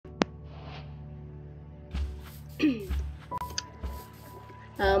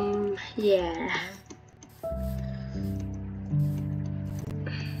Yeah.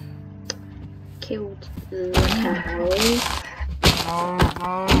 Killed the cow.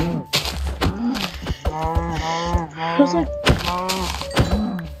 I was like,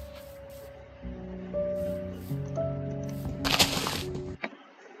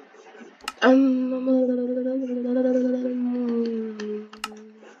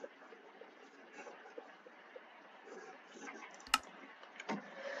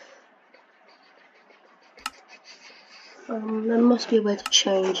 there must be a way to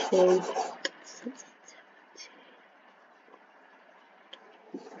change things.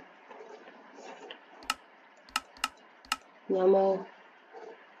 Normal.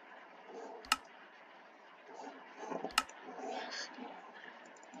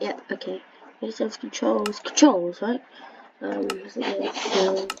 Yeah, okay. It says controls, right? Is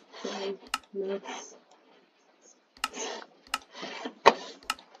it minutes?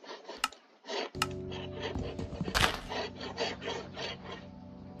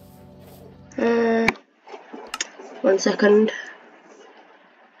 One second.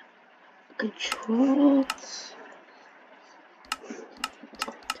 Controls.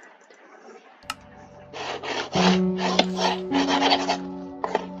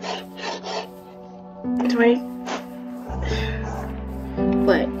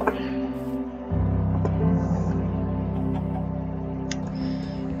 Wait.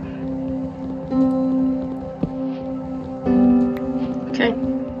 Okay.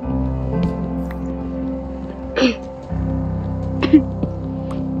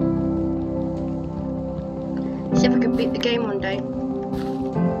 See if I can beat the game one day.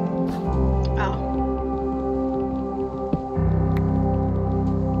 Oh.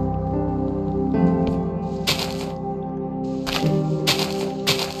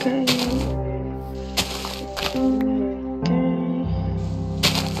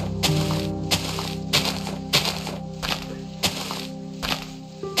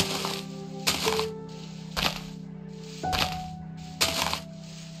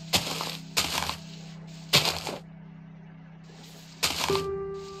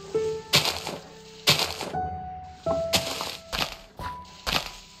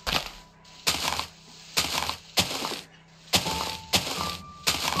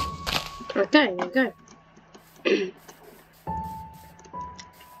 Okay, there we go.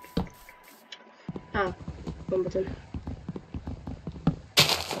 Ah, one button.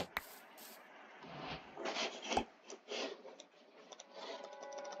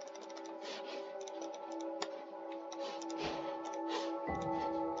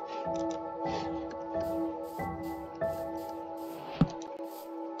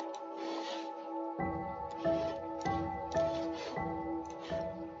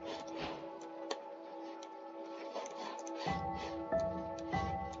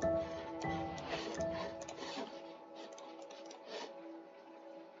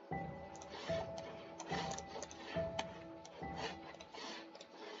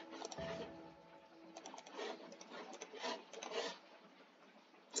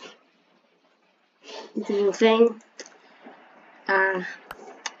 The thing.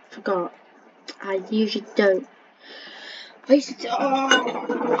 Forgot. I usually don't. I used to.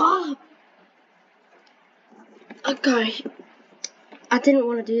 Oh. Okay. I didn't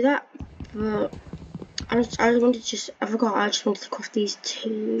want to do that, but I wanted to just. I forgot. I just wanted to craft these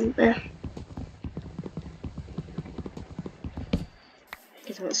two. Get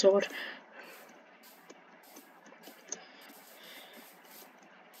that sword.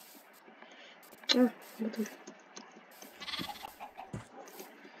 Oh, button.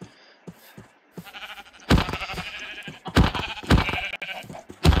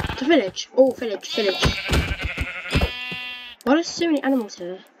 The village. Oh, village. Why are there so many animals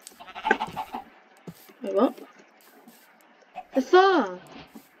here? Wait, what? The fur!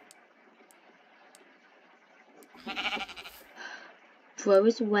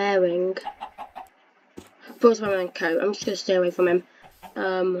 Bro's wearing a coat. I'm just gonna stay away from him.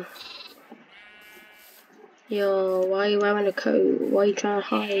 Yo, why are you wearing a coat? Why are you trying to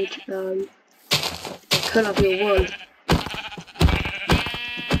hide? The colour of your wood.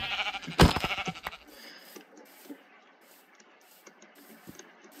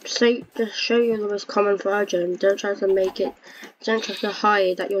 Just show you're the most common version. Don't try to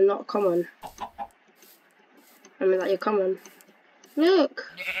hide that you're not common. I mean that you're common.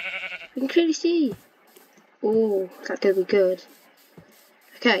 Look! You can clearly see. Oh, that could be good.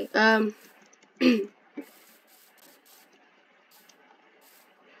 Okay,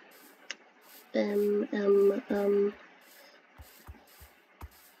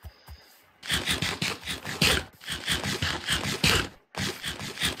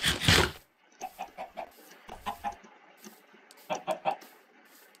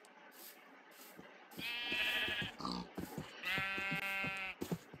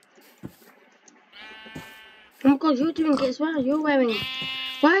 Oh my god, you're doing it as well. You're wearing...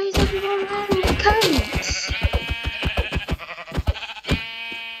 Why is everyone wearing the coats?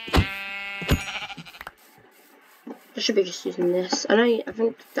 I should be just using this. I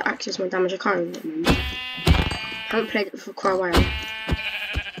think the axe is more damage. I can't remember. I haven't played it for quite a while.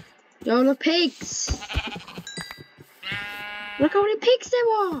 You're the pigs! Look how many pigs there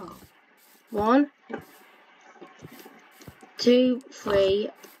are! 1, 2, 3.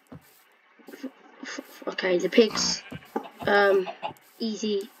 Okay, the pigs.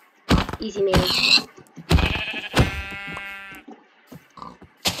 Easy meal.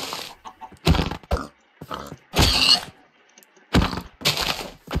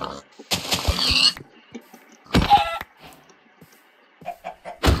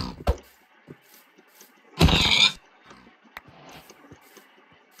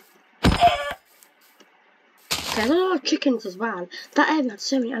 There's a lot of chickens as well. That area had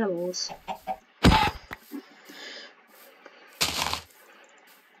so many animals.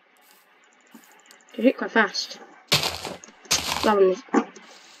 They hit quite fast. That one is...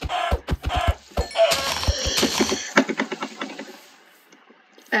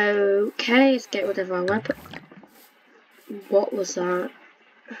 Okay, let's get rid of our weapon. What was that?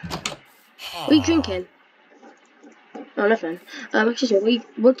 What are you drinking? Oh, nothing. Excuse me,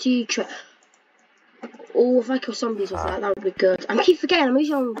 what do you try? Oh, if I kill zombies with that would be good. I keep forgetting, I'm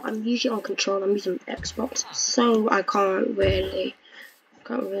usually on control, I'm using Xbox, so I can't really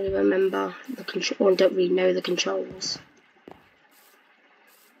remember the control, or don't really know the controls.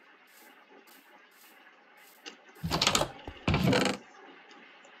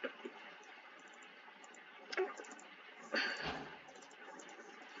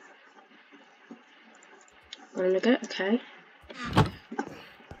 One go, okay.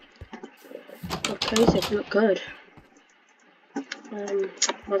 Okay, so they look good.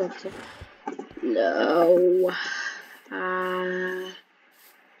 What else? No.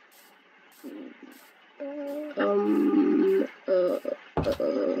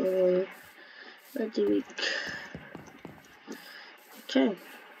 Where do we... Okay.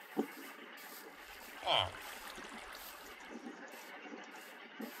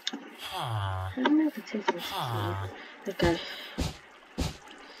 I don't know if it is this. Okay.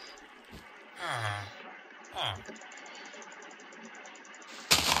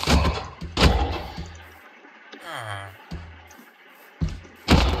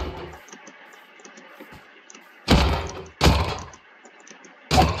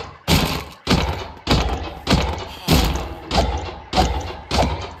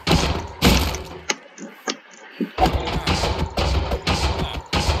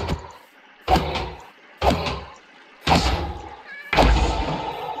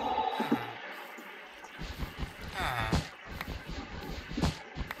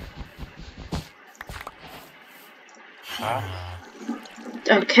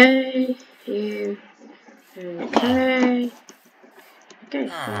 Okay, you. Okay. Okay,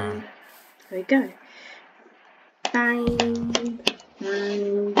 there we go. Bang.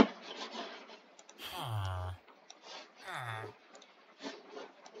 Bang.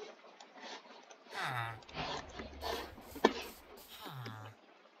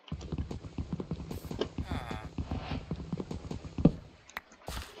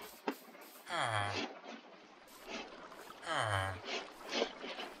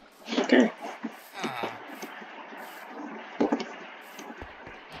 Okay.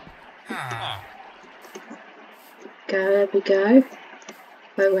 There we go.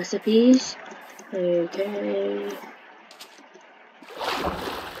 More recipes. Okay.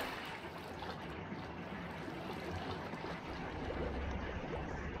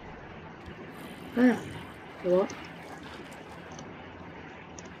 Ah, what?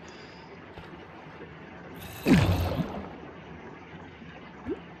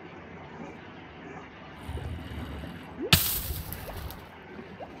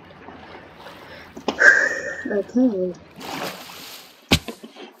 Okay.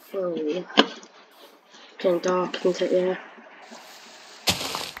 Oh. Getting dark, isn't it? Yeah.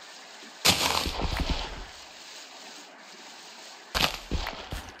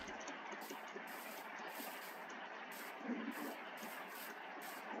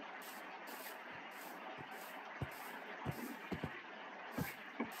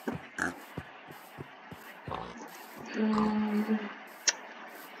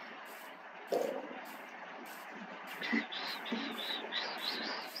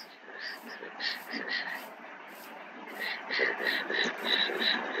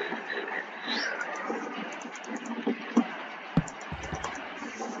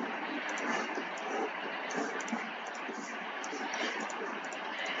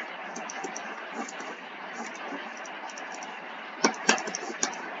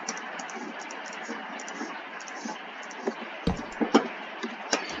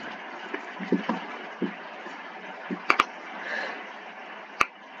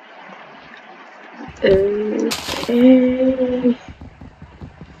 Okay.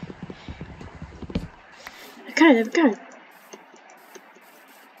 Okay, there we go.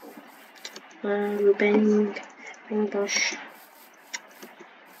 Bang, bang, bosh.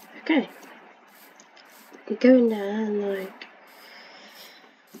 Okay. We go in there and like.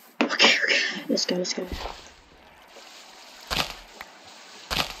 Okay. Let's go. Okay,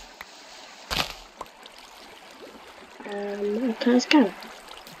 let's go.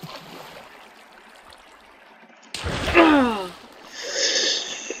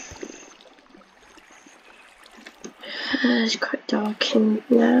 It's quite dark in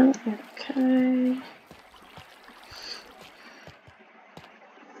now. Okay.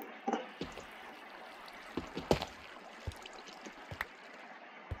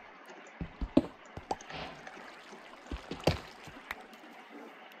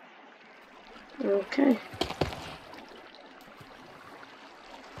 Okay.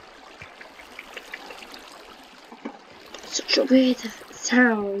 Such a weird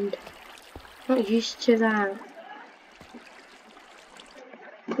sound. Not used to that.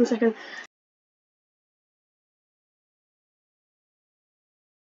 1 second.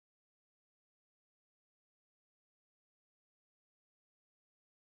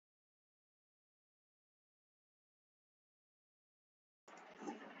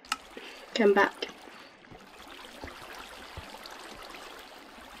 Come back.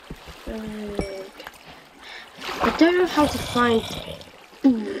 Okay. I don't know how to find.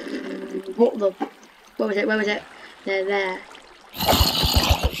 What was it? There.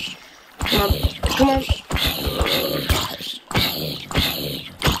 Come on.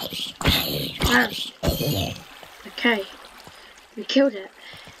 Ah. Okay. We killed it.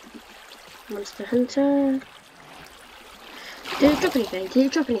 Monster Hunter. Did it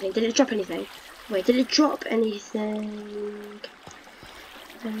drop anything? Wait, did it drop anything?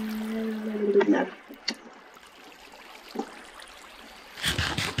 No.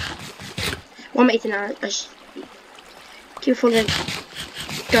 What am I eating now? Keep for the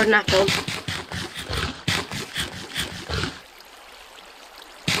golden apple.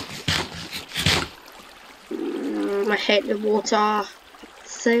 I hate the water.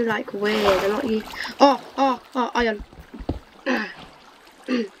 It's so like weird. I'm not used. Oh, iron.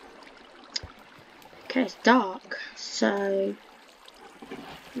 Okay, it's dark, so.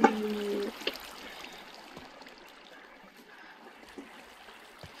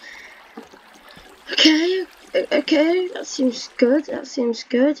 Okay, that seems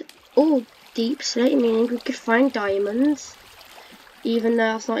good. Oh, deep slate, meaning we could find diamonds, even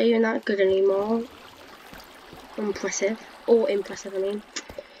though that's not even that good anymore. Impressive, I mean.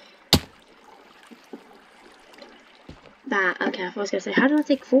 That, okay, I was gonna say, how did I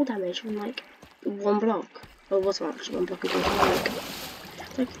take full damage from like 1 block? Well, it was actually 1 block,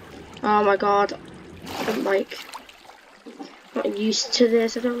 like, oh my god, I'm like, not used to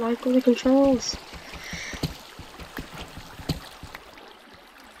this, I don't like all the controls.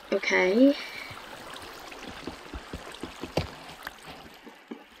 Okay.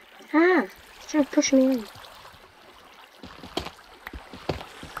 Ah, it's trying to push me in.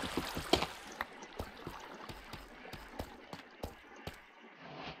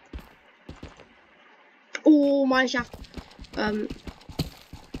 Oh, mine shaft.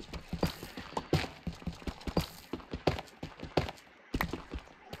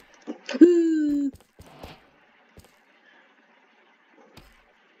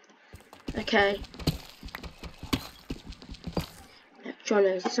 Okay.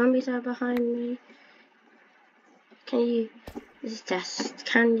 Electronics. Zombies are behind me. Can you? This is test.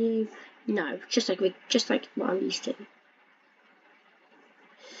 Can you? No. Just like what I'm used to.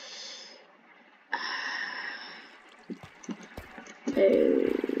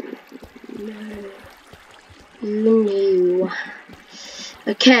 No.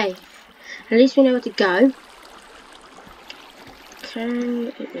 Okay. At least we know where to go.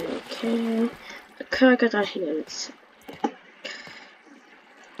 Okay. I go down here.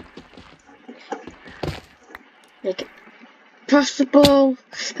 Make it possible.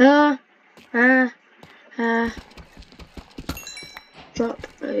 Drop.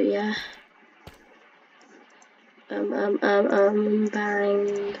 Oh yeah. Bang.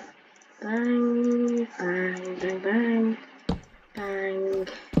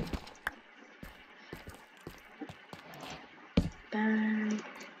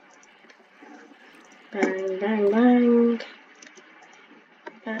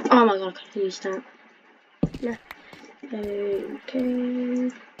 Oh my god, I could use that. Yeah.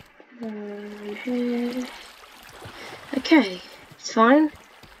 Okay, it's fine.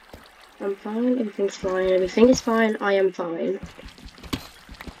 I'm fine, everything is fine, I am fine.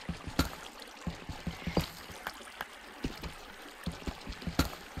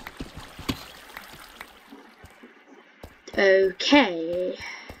 Okay.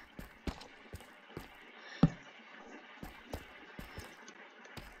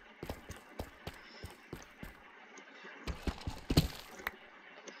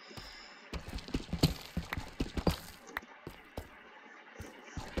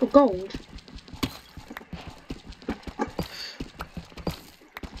 Oh, gold.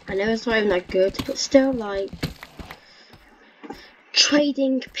 I know it's not even that good, but still, like,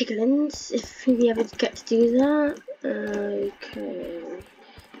 trading piglins, if we ever get to do that. Okay.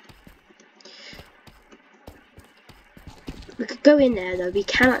 We could go in there, though. We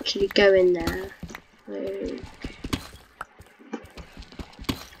can actually go in there.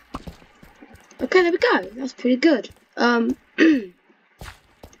 Okay, there we go. That's pretty good.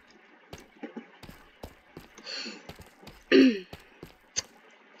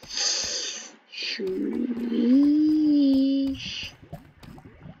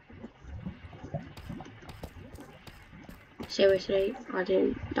 Seriously, I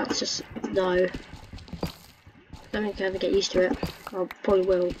didn't. That's just no. I don't think I ever get used to it. I probably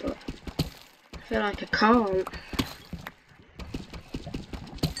will, but I feel like I can't.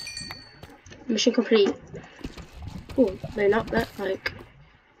 Mission complete. Oh, no, not that. Like,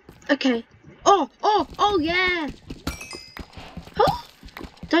 okay. Oh, yeah. Oh,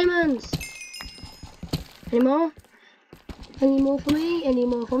 diamonds. Any more? Any more for me? Any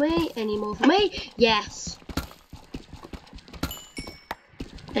more for me? Any more for me? Yes.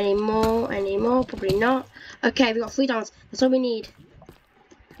 Any more? Any more? Probably not. Okay, we got 3 diamonds. That's all we need.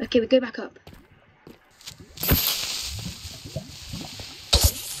 Okay, we go back up.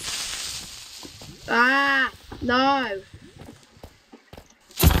 Ah, no.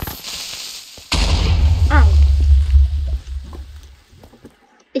 Oh.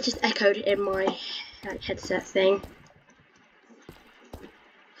 It just echoed in my headset thing.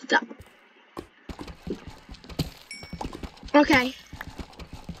 That. Okay.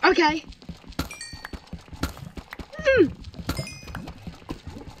 Okay.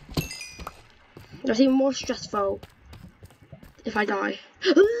 That's even more stressful if I die.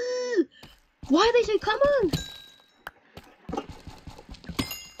 Why are they so common?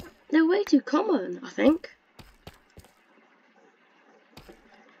 They're way too common, I think.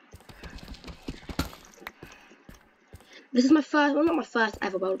 This is my first, well, not my first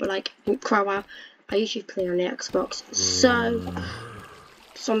ever world, but like in Crowell, I usually play on the Xbox. So,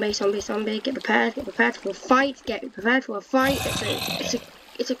 zombie, get prepared for a fight, get prepared for a fight.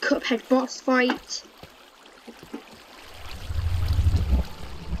 It's a Cuphead boss fight.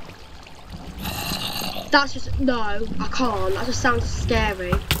 That's just, no, I can't. That just sounds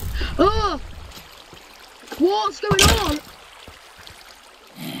scary. Oh! What's going on?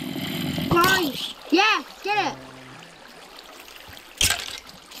 Right. Yeah, get it.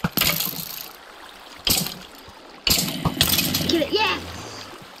 Get it, yes!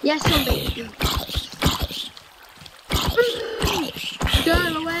 Yes, zombie. Go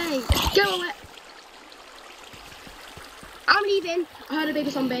away. Go away. I'm leaving. I heard a baby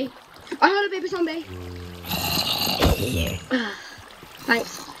zombie. I heard a baby zombie.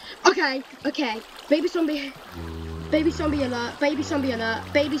 Thanks. Okay, okay. Baby zombie. Baby zombie alert. Baby zombie alert.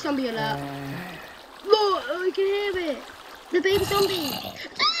 Baby zombie alert. Look, I can hear it. The baby zombie.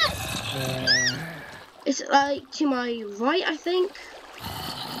 It's like to my right, I think.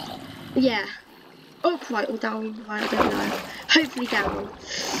 Yeah. Up right or down right, I don't know. Hopefully down.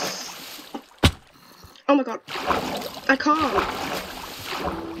 Oh my god. I can't.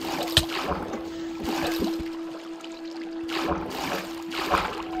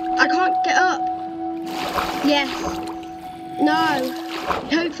 I can't get up. Yes. No.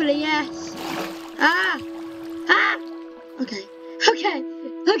 Hopefully, yes. Ah. Ah. Okay. Okay.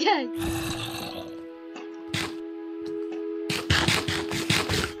 Okay.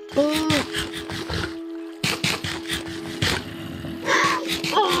 Oh.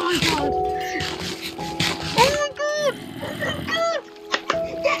 Oh my god. Oh my god. God.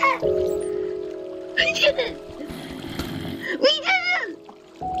 Yeah. We did it. We did it.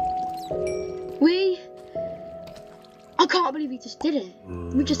 I can't believe we just did it.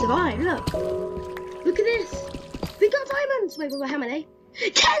 We just survived. Look. Look at this. We got diamonds. Wait, how many?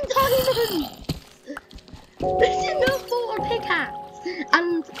 10 diamonds. This is enough for a pickaxe.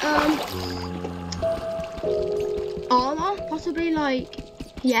 And armor, possibly, like,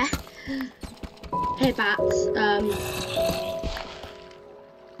 yeah. Hey, bats.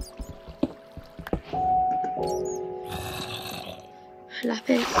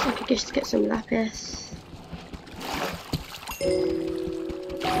 Lapis. I could just get some lapis.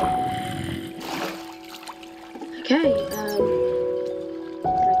 Okay. Can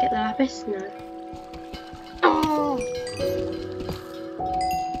I get the lapis? No. Oh.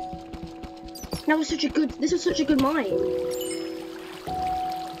 That was such a good. This was such a good mine.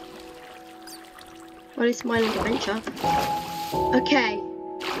 Well, it's mining adventure. Okay.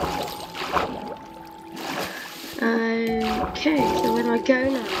 Okay. So where do I go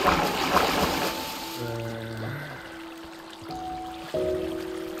now? Oh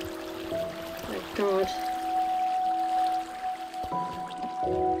my God.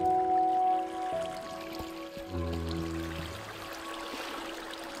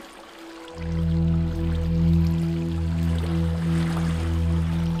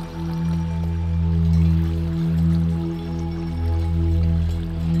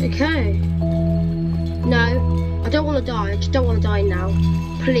 Okay. No, I don't want to die. I just don't want to die now.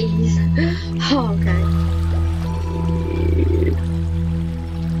 Please. Oh, okay.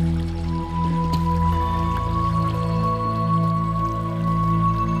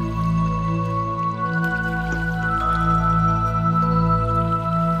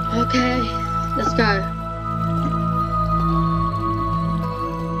 Okay, let's go.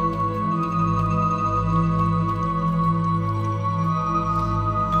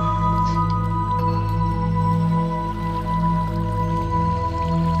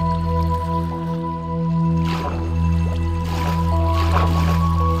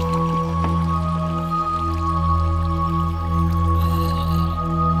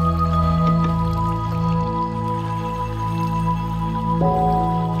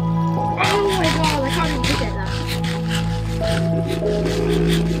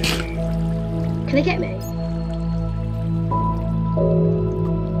 Can they get me?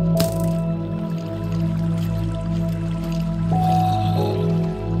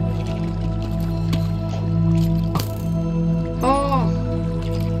 Oh.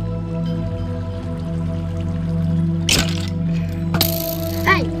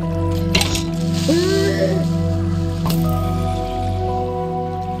 Hey.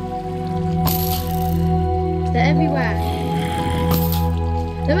 They're everywhere.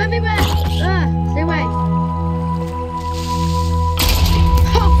 They're everywhere. Stay away.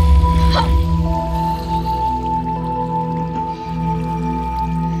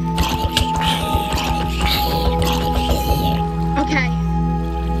 Okay.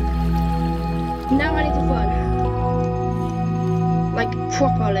 Now I need to run. Like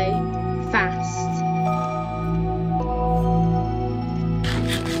properly fast.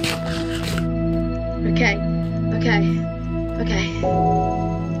 Okay. Okay. Okay.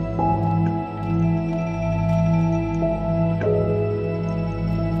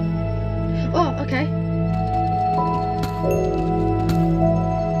 Oh, okay.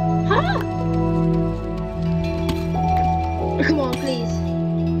 Huh? Come on, please.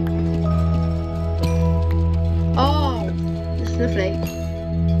 Oh, that's lovely.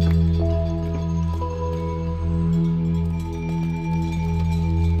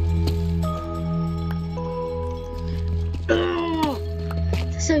 Oh,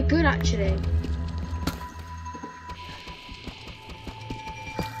 that's so good, actually.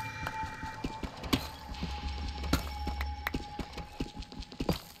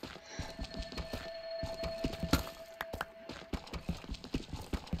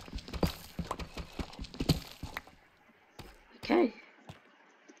 Okay.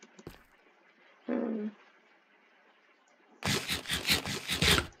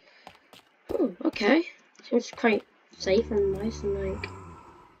 Oh, okay. Seems quite safe and nice and like.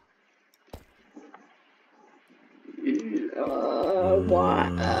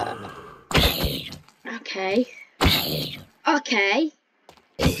 What? Okay. Okay.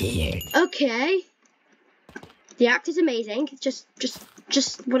 Okay. The axe is amazing. Just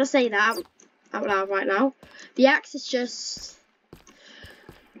want to say that out loud right now. The axe is just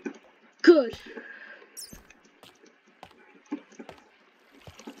good.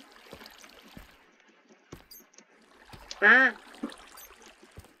 Ah.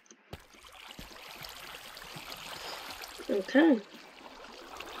 Okay.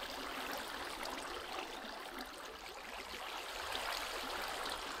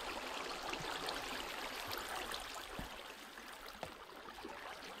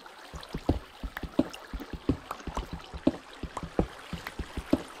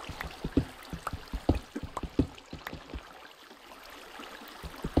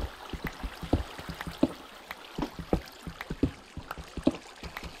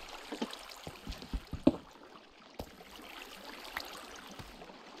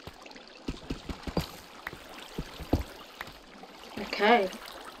 Okay.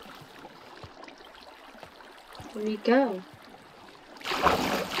 Here we go.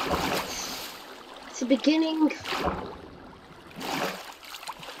 It's the beginning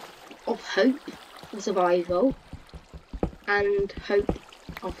of hope for survival and hope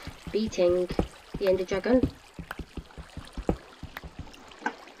of beating the Ender Dragon.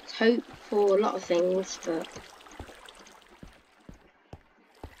 It's hope for a lot of things, but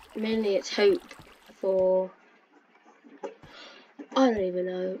mainly it's hope for, I don't even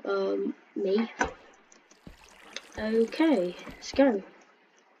know, me. Okay, let's go.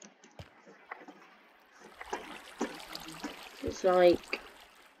 It's like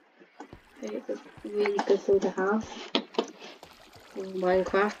a really good thing to have in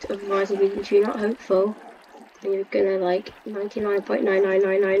Minecraft, otherwise if you're not hopeful, and you're gonna like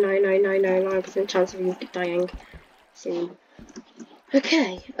 99.9999999% chance of you dying soon.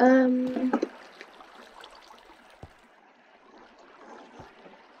 Okay, I've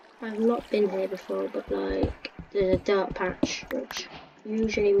not been here before, but like there's a dirt patch, which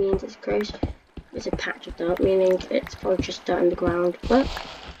usually means it's gross. It's a patch of dirt, meaning it's probably just dirt in the ground, but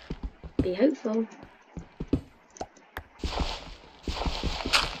be hopeful.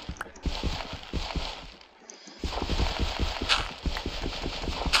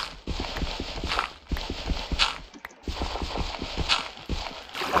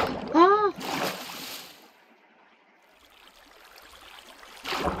 Ah!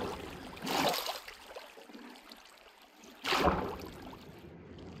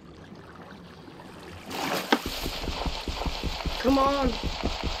 Come on!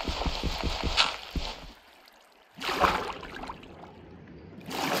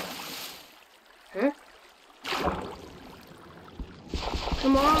 Huh?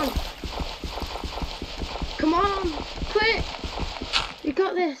 Come on! Come on! Quick! You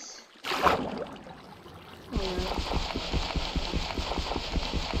got this! Oh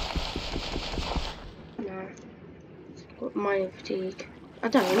no. No. I've got mining fatigue. I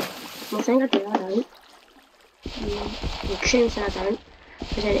don't. I'm not saying I do, I don't. I'm assuming I don't.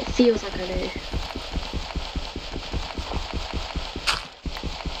 But then it feels like I do.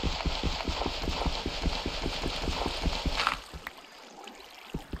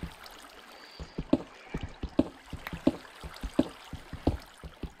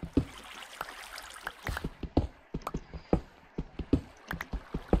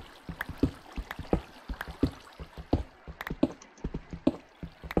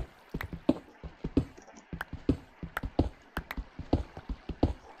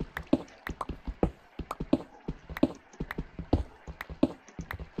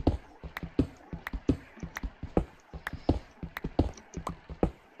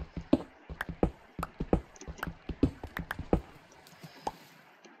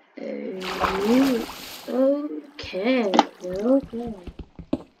 Okay, okay.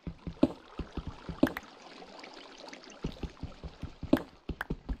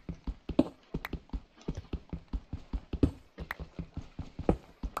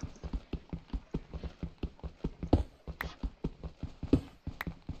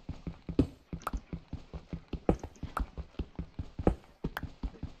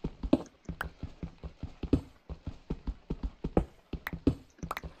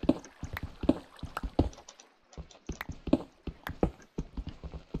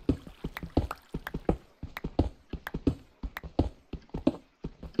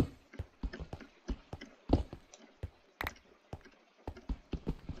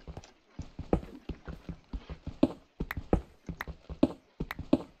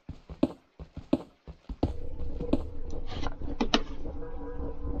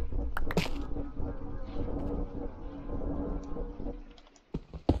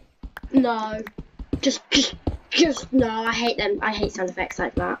 No, just no. I hate them. I hate sound effects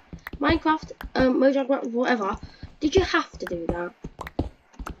like that. Minecraft, Mojang, whatever. Did you have to do that?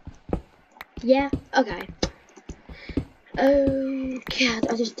 Yeah. Okay. Okay.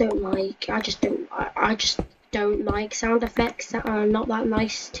 I just don't like. I just don't like sound effects that are not that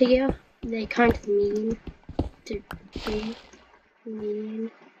nice to you. They kind of mean to be mean.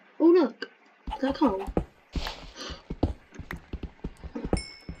 Oh look, is that coal?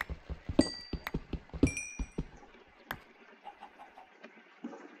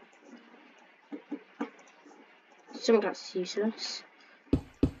 Something that's useless.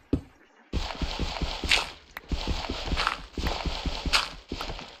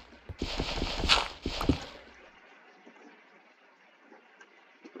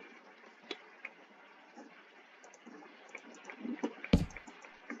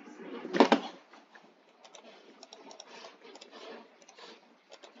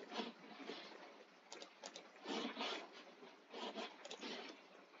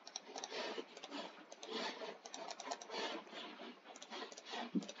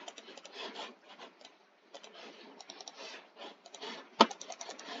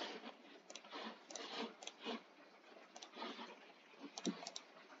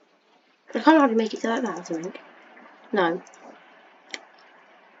 can't hardly make it like that, I think. No.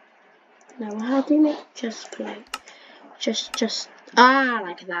 No, how do you make just play? Just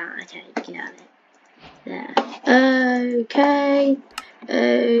like that. Okay, got it. There. Okay.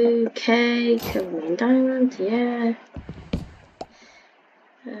 Okay. Covering diamond, yeah.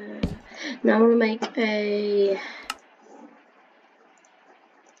 Now I'm gonna make a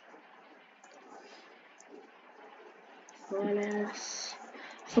minus.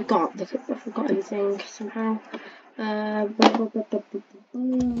 I forgot everything somehow. Bang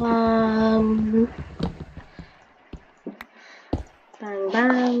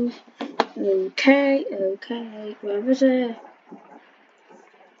bang. Okay, where was it?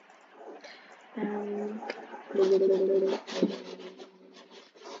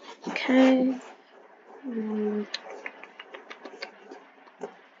 Okay.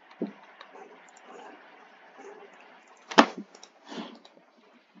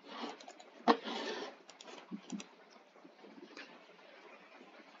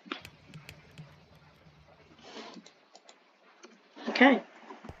 Okay.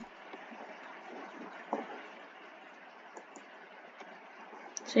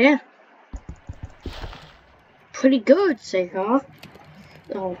 So yeah. Pretty good so far.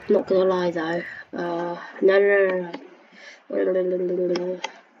 Oh, not gonna lie though. No.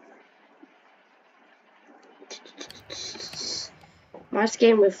 My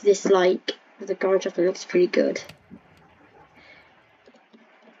skin with this, like, with the garden chocolate looks pretty good.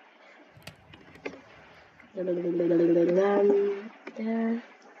 There.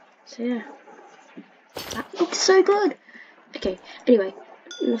 So yeah. That looks so good. Okay, anyway,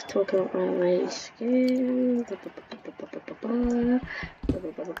 let's talk about my skin.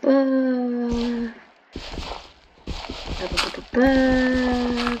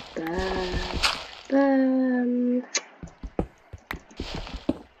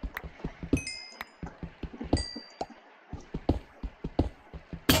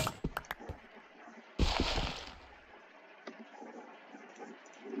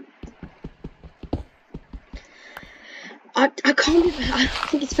 I can't believe, I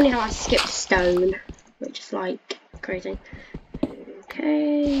think it's funny how I skipped stone, which is like crazy.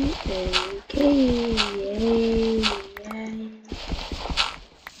 Okay, yay.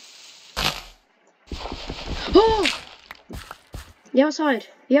 Oh! The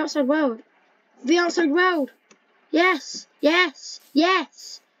outside world. Yes.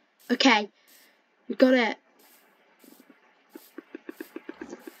 Okay, we got it.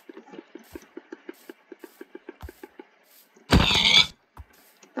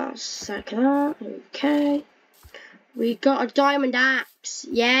 Second, okay. We got a diamond axe.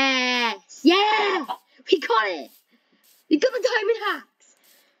 Yes. Yeah! We got it! We got the diamond axe!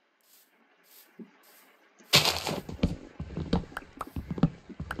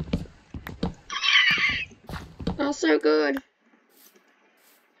 That's so good.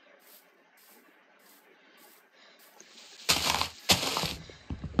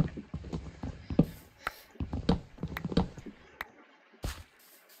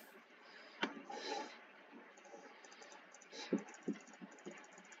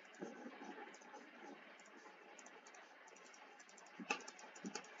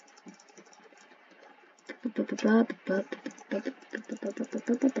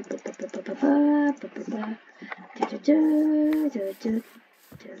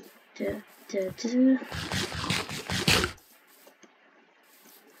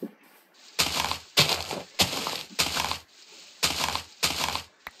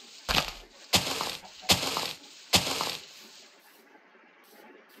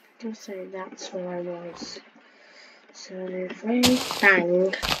 So that's where I was. So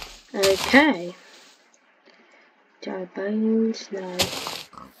bang. Okay. Do I have bones? No.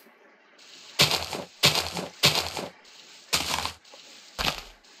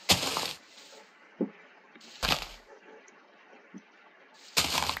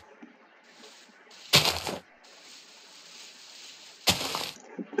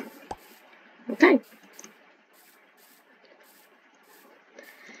 Okay.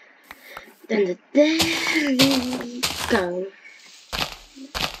 Then there we go.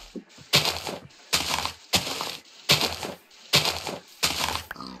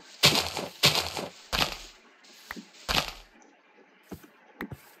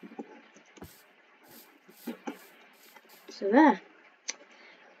 So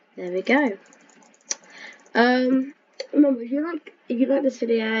there we go. Remember, if you like this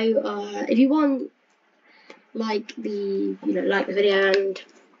video, if you want, like the video, and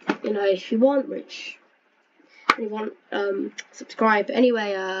if you want, subscribe.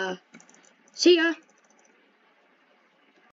 Anyway, see ya.